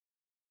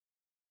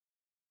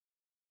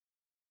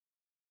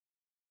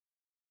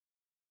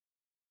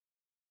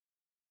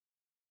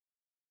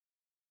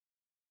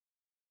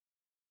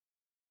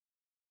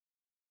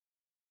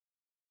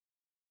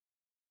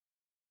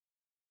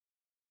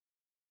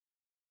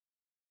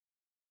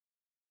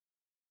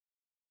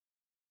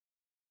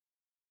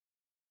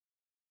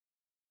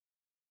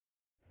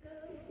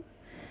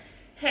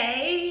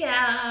Hey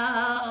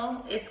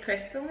y'all, it's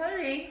Crystal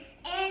Marie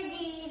and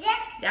DJ.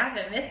 Y'all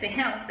been missing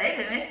him. They've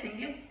been missing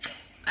you.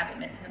 I've been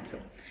missing him too.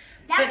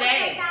 That's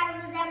Today, because I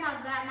was at my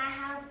grandma's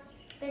house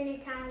spending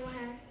time with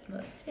her.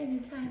 Look,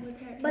 spending time with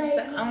her. But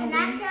can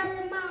I tell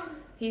him, Mom?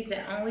 He's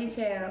the only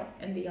child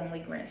and the only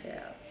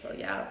grandchild. So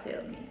y'all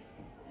tell me.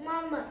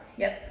 Mama.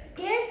 Yep.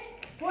 This,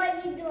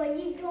 what you doing?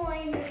 You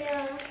doing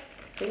the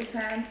 2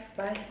 times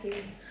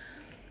spicy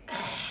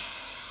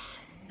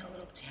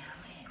noodle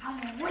challenge.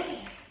 I'm gonna win.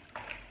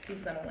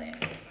 He's gonna win.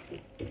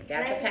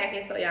 Got the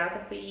packet so y'all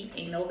can see.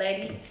 Ain't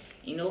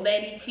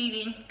nobody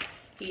cheating.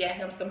 He got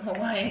him some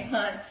Hawaiian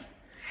punch.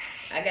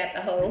 I got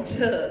the whole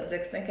jug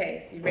just in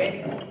case. You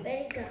ready?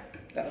 Ready, go.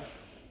 Go.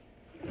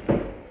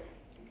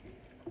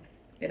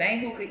 It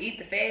ain't who could eat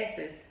the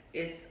fastest.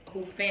 It's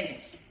who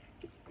finished.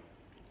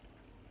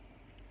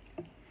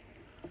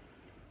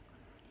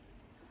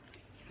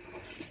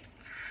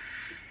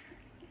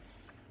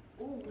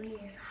 Ooh, it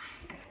is hot.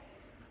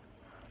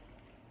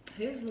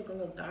 His look a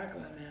little darker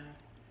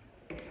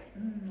now. I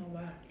don't know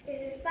why.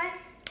 Is it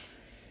spicy?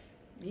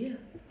 Yeah.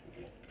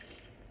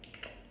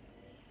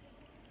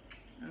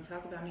 I'm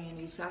talking about me and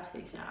these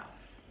chopsticks, y'all.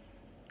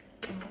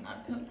 Oh, my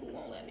pimple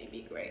won't let me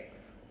be great.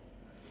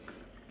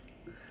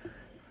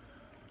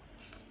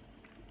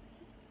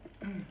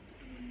 You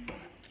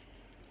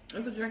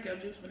can drink your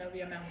juice whenever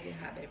your mouth get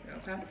hot, baby,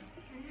 okay?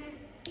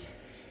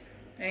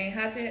 It ain't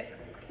hot yet?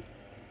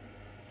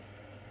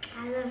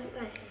 I love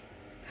spicy.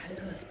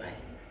 I love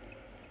spicy.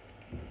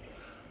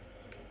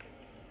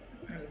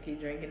 I'm gonna keep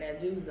drinking that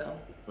juice though.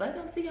 Let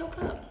them see your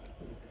cup.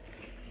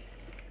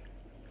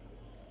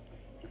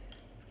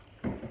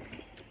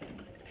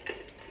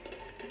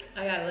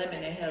 I got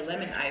lemon in here,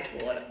 lemon ice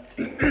water.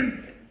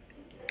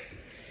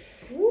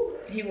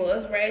 He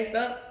was raised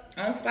up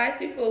on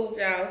spicy food,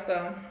 y'all,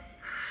 so.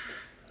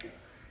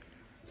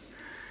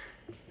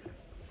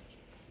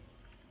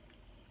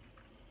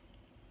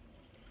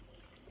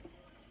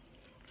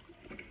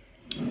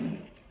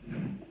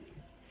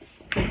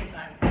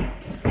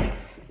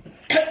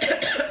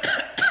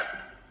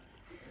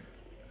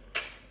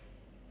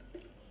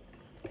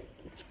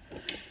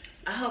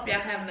 I hope y'all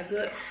having a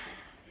good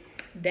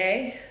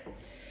day.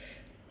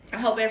 I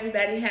hope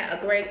everybody had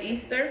a great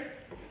Easter.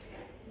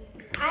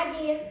 I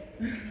did.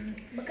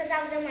 Because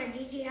I was at my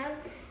Gigi house.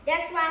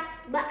 That's why,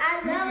 but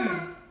I love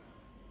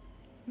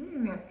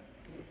my...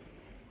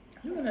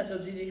 You went at your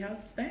Gigi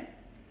house today?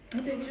 I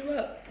picked you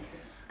up.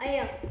 Oh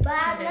yeah, but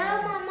I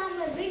love my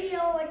mama's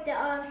video with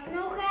the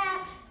snow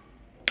crabs.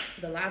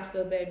 The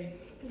lobster, baby.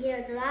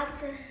 Yeah, the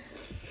lobster.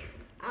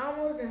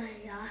 Almost done,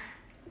 y'all.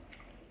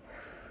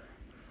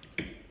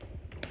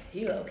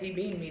 He low-key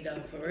beating me though,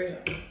 for real.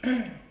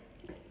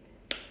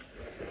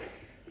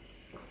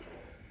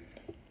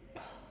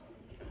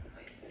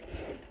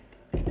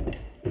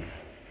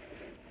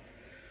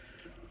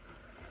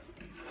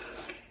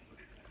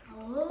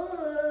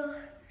 Oh,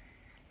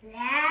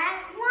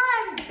 last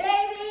one,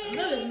 baby.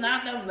 That is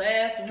not the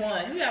last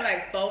one. You got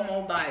like 4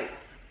 more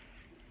bites.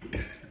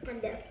 I'm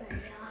definitely,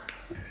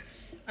 y'all.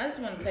 I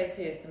just want to taste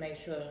his to make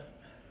sure.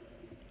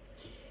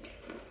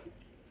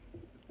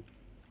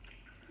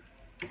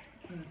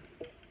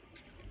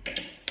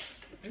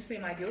 You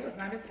seem like yours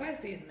not as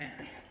spicy as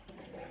mine.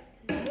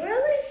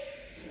 Really?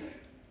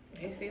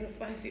 It's still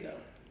spicy though.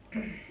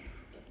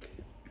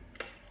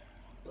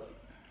 Look.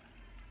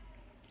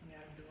 Yeah,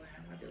 I'm doing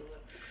how I do it.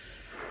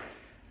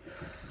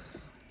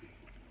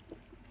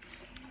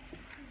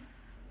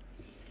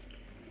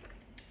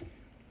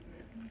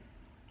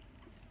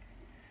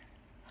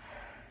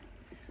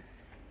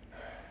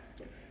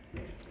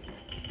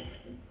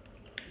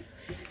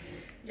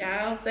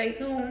 Y'all stay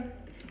tuned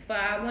for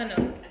our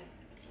winner.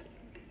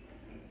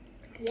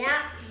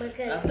 Yeah,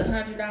 because Of the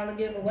 $100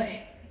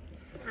 giveaway.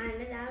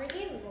 $100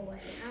 giveaway.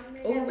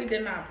 Oh, we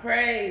did not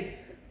pray.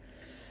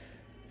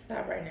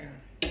 Stop right now.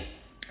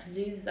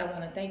 Jesus, I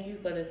want to thank you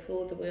for this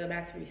food that we're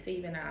about to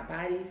receive in our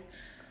bodies.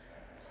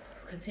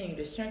 Continue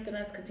to strengthen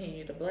us,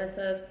 continue to bless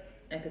us,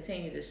 and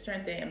continue to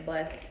strengthen and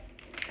bless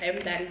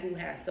everybody who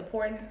has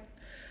supported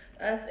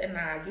us in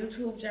our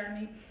YouTube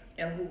journey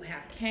and who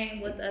have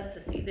came with us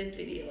to see this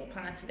video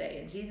upon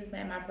today. In Jesus'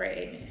 name I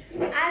pray,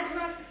 amen. I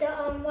drank the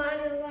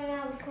water when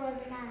I was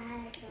closing my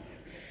eyes.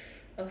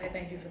 So. Okay,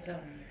 thank you for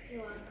telling me.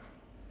 You're welcome.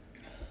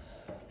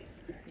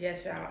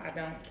 Yes, y'all, I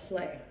don't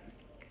play.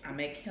 I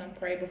make him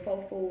pray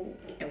before food,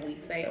 and we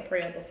say a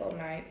prayer before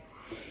night.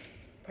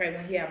 Pray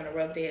when he having a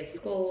rough day at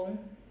school.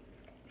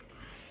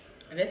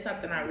 And it's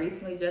something I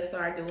recently just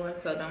started doing,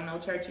 so don't no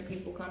churchy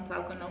people come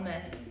talking no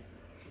mess.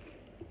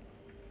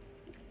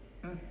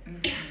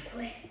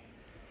 Quit.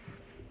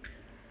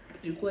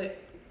 You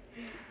quit?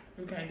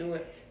 You can't do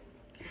it.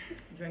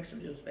 Drink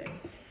some juice, baby.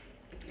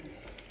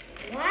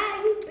 Why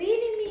are you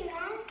beating me,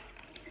 Mom?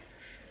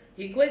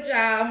 He quit,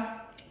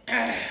 y'all. No,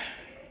 I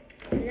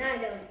don't.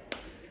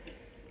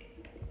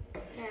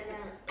 No, I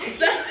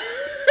don't.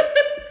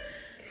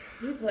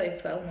 You play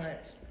so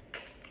much.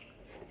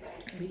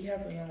 Be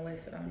careful you don't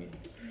waste it on you.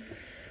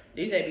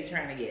 DJ be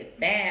trying to get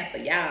bad for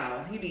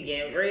y'all. He be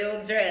getting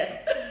real dressed.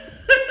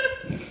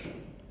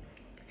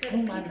 Oh,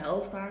 my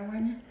nose started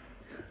running.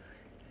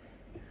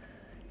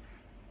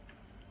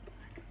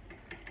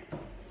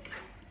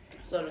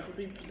 So the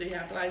people see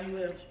how fly you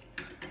is.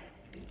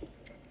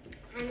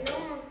 I know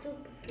I'm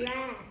super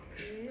fly.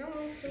 I know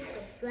I'm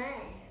super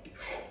fly.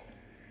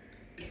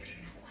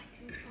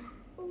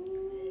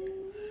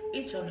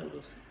 Eat your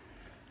noodles.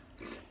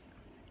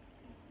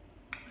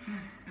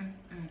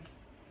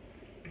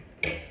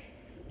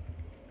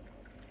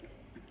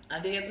 I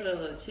did put a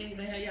little cheese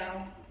in here,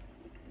 y'all.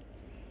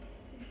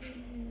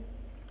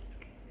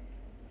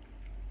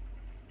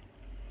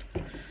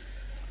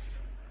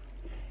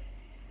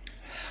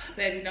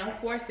 Baby, don't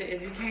force it.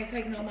 If you can't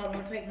take no more,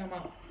 don't take no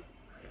more.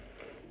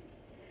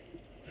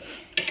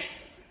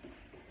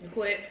 You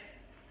quit.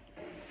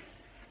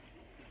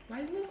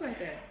 Why you look like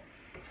that?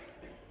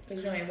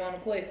 Because you ain't want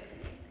to quit.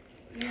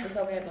 Yeah. It's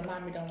okay, but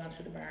mommy don't want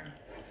you to burn.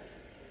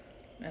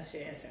 Mess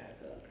your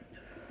insides up.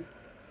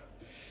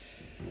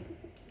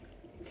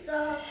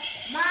 So,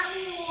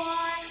 mommy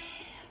won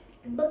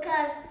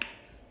because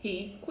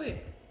he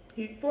quit.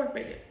 He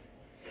forfeited.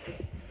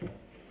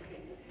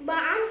 But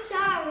I'm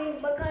sorry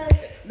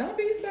because... Don't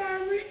be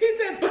sorry. He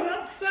said, but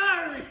I'm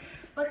sorry.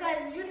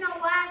 Because you know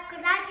why?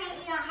 Because I can't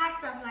eat hot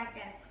stuff like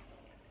that.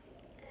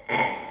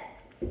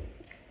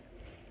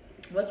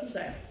 What you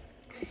say?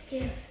 I'm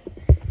scared.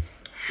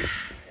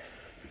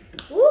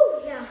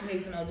 Woo, yeah.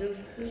 Need some more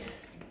juice? Yeah.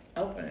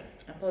 Open it.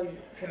 I told you,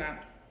 can I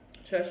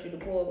trust you to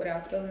pour it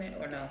without spilling it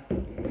or no?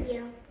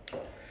 Yeah.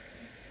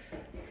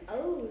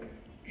 Oh.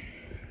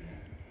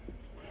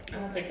 I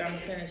don't think I'm gonna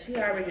finish. She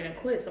already done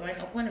quit, so ain't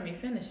no point in me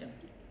finishing.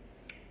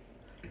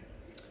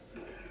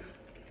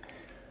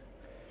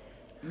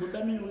 Would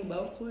that mean we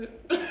both quit?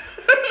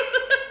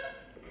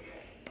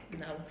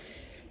 No.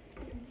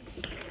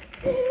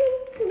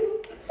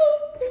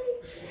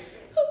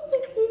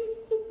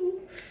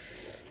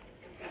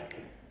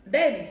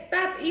 Baby,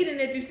 stop eating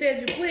if you said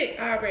you quit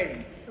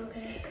already.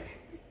 Okay.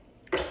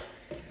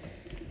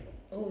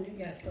 Oh,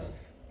 you got stuff.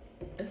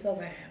 It's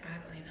okay.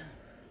 I'll clean up.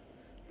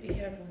 Be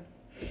careful.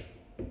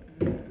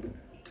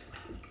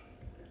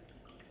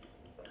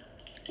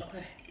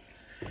 Okay.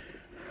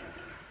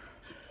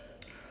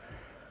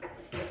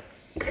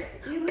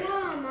 You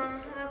won,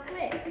 Mom. I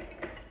quit.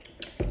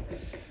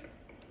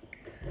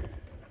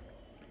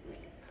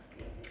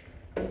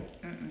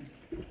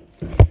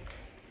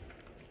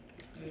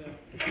 Yeah.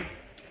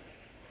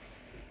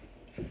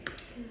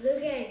 Good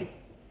game.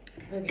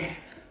 Good game.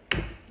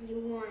 You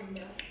won,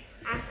 though.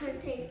 I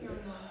couldn't take no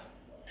more.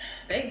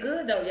 They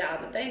good though, y'all,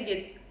 but they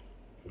get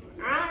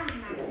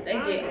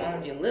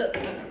on your lip.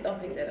 Don't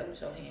pick that up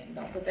with your hand.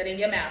 Don't put that in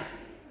your mouth.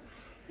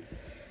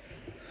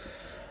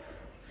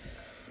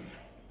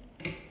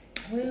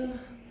 Well,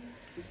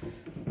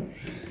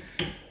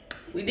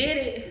 we did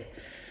it.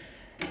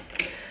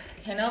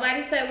 Can't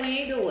nobody say we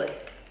ain't do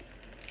it.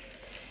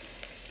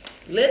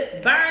 Lips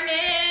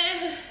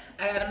burning.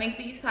 I gotta make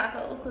these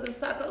tacos because it's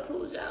Taco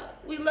Tuesday, y'all.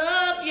 We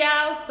love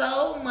y'all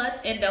so much.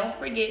 And don't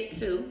forget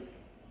to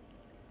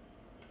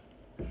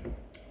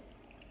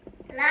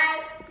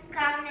like,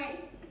 comment,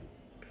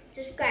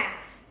 subscribe.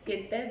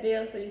 hit that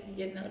bell so you can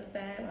get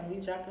notified when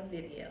we drop a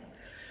video.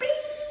 Beep.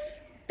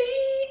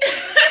 Beep.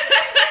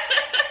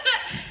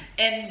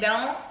 And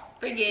don't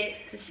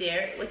forget to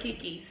share it with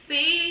Kiki.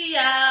 See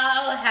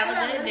y'all. Have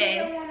a good day.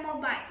 Let me get one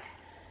more bite.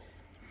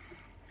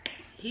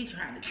 He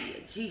trying to be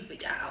a G for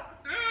y'all.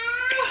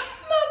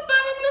 My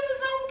bottom lip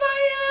is on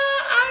fire.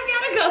 I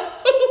gotta go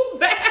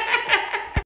back.